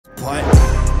But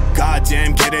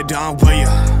goddamn, get it done, will ya?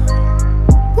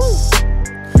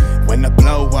 Woo. When the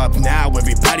blow up now,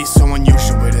 everybody's so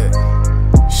unusual with it.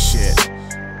 Shit.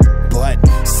 But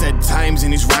said times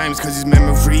in these rhymes, cause his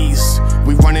memories,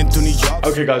 we running through New York.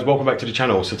 Okay guys, welcome back to the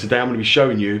channel. So today I'm going to be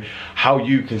showing you how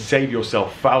you can save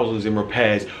yourself thousands in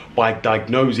repairs by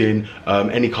diagnosing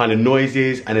any kind of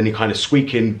noises and any kind of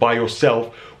squeaking by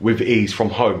yourself with ease from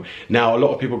home. Now, a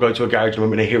lot of people go to a garage and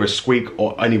when they hear a squeak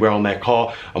or anywhere on their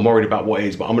car, I'm worried about what it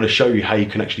is, but I'm going to show you how you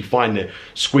can actually find the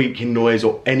squeaking noise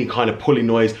or any kind of pulley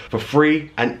noise for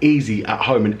free and easy at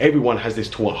home. And everyone has this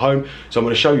tool at home. So I'm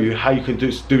going to show you how you can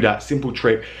do that simple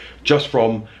trick just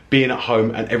from being at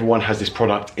home, and everyone has this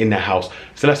product in their house.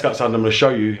 So let's go outside and I'm going to show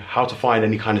you how to find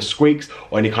any kind of squeaks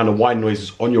or any kind of whine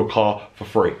noises on your car for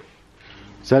free.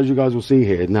 So as you guys will see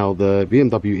here, now the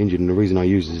BMW engine, the reason I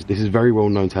use this is very well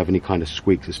known to have any kind of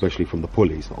squeaks, especially from the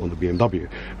pulleys on the BMW,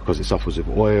 because it suffers with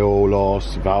oil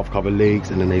loss, valve cover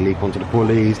leaks, and then they leak onto the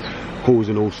pulleys,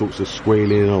 causing all sorts of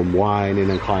squealing and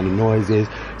whining and kind of noises.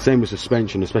 Same with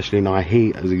suspension, especially in high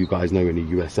heat. As you guys know, in the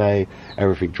USA,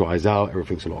 everything dries out,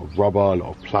 everything's a lot of rubber, a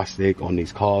lot of plastic on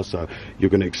these cars, so you're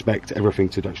going to expect everything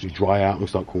to actually dry out and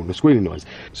start causing a squealing noise.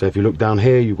 So if you look down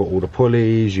here, you've got all the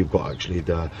pulleys, you've got actually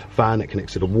the fan that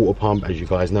connects to the water pump. As you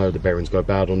guys know, the bearings go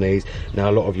bad on these. Now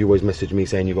a lot of you always message me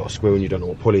saying you've got a squeal and you don't know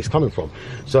what pulley it's coming from.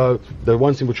 So the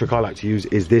one simple trick I like to use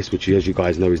is this, which as you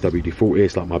guys know is WD40.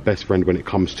 It's like my best friend when it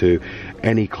comes to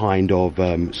any kind of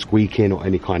squeaking or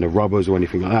any kind of rubbers or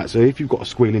anything like that. So if you've got a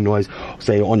squealing noise,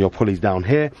 say on your pulleys down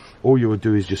here, all you would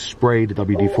do is just spray the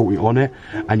WD-40 on it,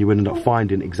 and you would end up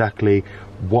finding exactly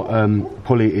what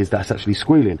pulley it is that's actually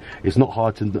squealing. It's not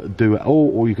hard to do at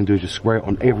all you can do is just spray it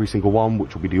on every single one,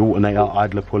 which will be the alternator,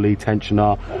 idler pulley,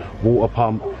 tensioner, water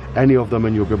pump, any of them,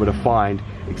 and you'll be able to find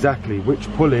exactly which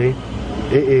pulley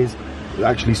it is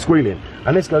actually squealing.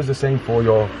 And this goes the same for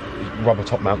your rubber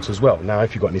top mounts as well. Now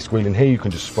if you've got any squealing here, you can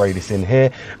just spray this in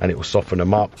here and it will soften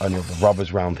them up, and the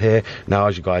rubbers round here. Now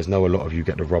as you guys know, a lot of you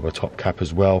get the rubber top cap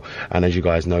as well, and as you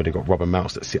guys know, they've got rubber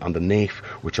mounts that sit underneath,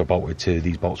 which are bolted to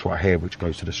these bolts right here, which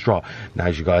goes to the strut. Now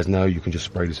as you guys know, you can just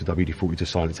spray this with WD-40 to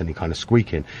silence any kind of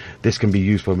squeaking. This can be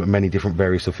used for many different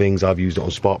various of things. I've used it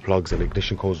on spark plugs and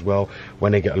ignition coils as well.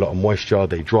 When they get a lot of moisture,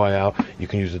 they dry out, you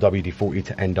can use the WD-40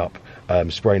 to end up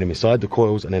spraying them inside the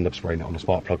coils and end up spraying it on the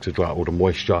spark plug to dry out all the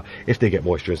moisture if they get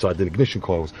moisture inside the ignition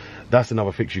coils. That's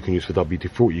another fix you can use for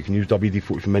WD-40. You can use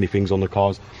WD-40 for many things on the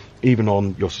cars, even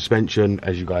on your suspension.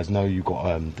 As you guys know, you've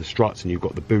got the struts and you've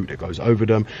got the boot that goes over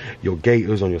them. Your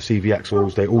gaiters on your CV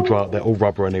axles, they all dry out, they're all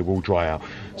rubber and they will dry out.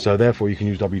 So therefore you can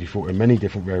use WD-40 in many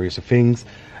different various of things.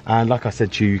 And like I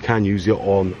said to you, you can use it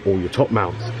on all your top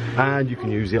mounts, and you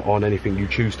can use it on anything you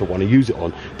choose to want to use it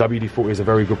on. WD-40 is a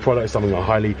very good product. It's something I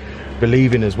highly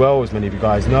believe in as well, as many of you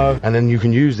guys know. And then you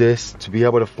can use this to be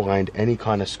able to find any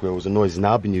kind of squeals and noises.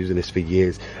 Now I've been using this for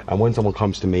years, and when someone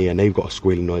comes to me and they've got a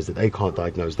squealing noise that they can't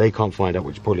diagnose, they can't find out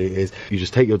which pulley it is, you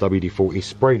just take your WD-40,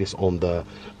 spray this on the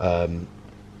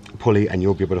pulley, and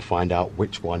you'll be able to find out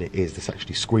which one it is that's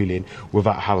actually squealing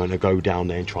without having to go down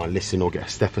there and try and listen or get a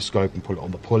stethoscope and pull it on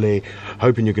the pulley,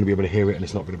 hoping you're going to be able to hear it, and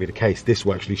it's not going to be the case. This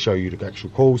will actually show you the actual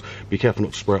cause. Be careful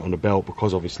not to spray it on the belt,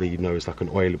 because obviously you know it's like an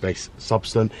oil-based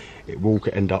substance. It will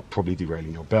end up probably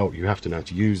derailing your belt. You have to know how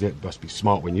to use it. Must be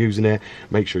smart when using it.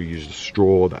 Make sure you use the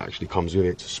straw that actually comes with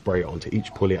it to spray it onto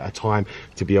each pulley at a time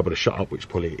to be able to shut up which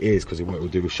pulley it is, because what it will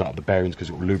do is shut up the bearings, because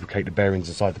it will lubricate the bearings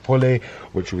inside the pulley,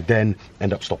 which would then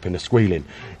end up stopping the squealing.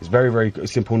 It's very, very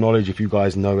simple knowledge. If you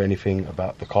guys know anything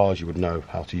about the cars, you would know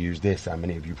how to use this, and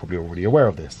many of you are probably already aware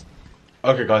of this.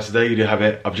 Okay guys, so there you do have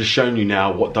it. I've just shown you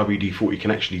now what WD-40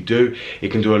 can actually do. It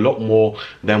can do a lot more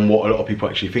than what a lot of people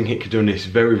actually think it can do, and it's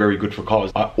very, very good for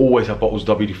cars. I always have bottles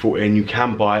of WD-40, and you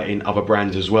can buy it in other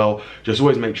brands as well. Just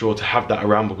always make sure to have that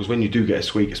around, because when you do get a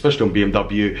squeak, especially on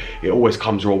BMW, it always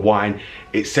comes with a whine.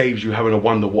 It saves you having to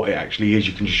wonder what it actually is.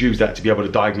 You can just use that to be able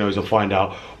to diagnose and find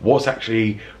out what's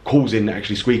actually causing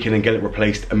actually squeaking and get it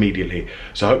replaced immediately.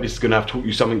 So I hope this is going to have taught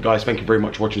you something, guys. Thank you very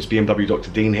much for watching. This BMW Dr.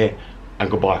 Dean here,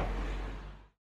 and goodbye.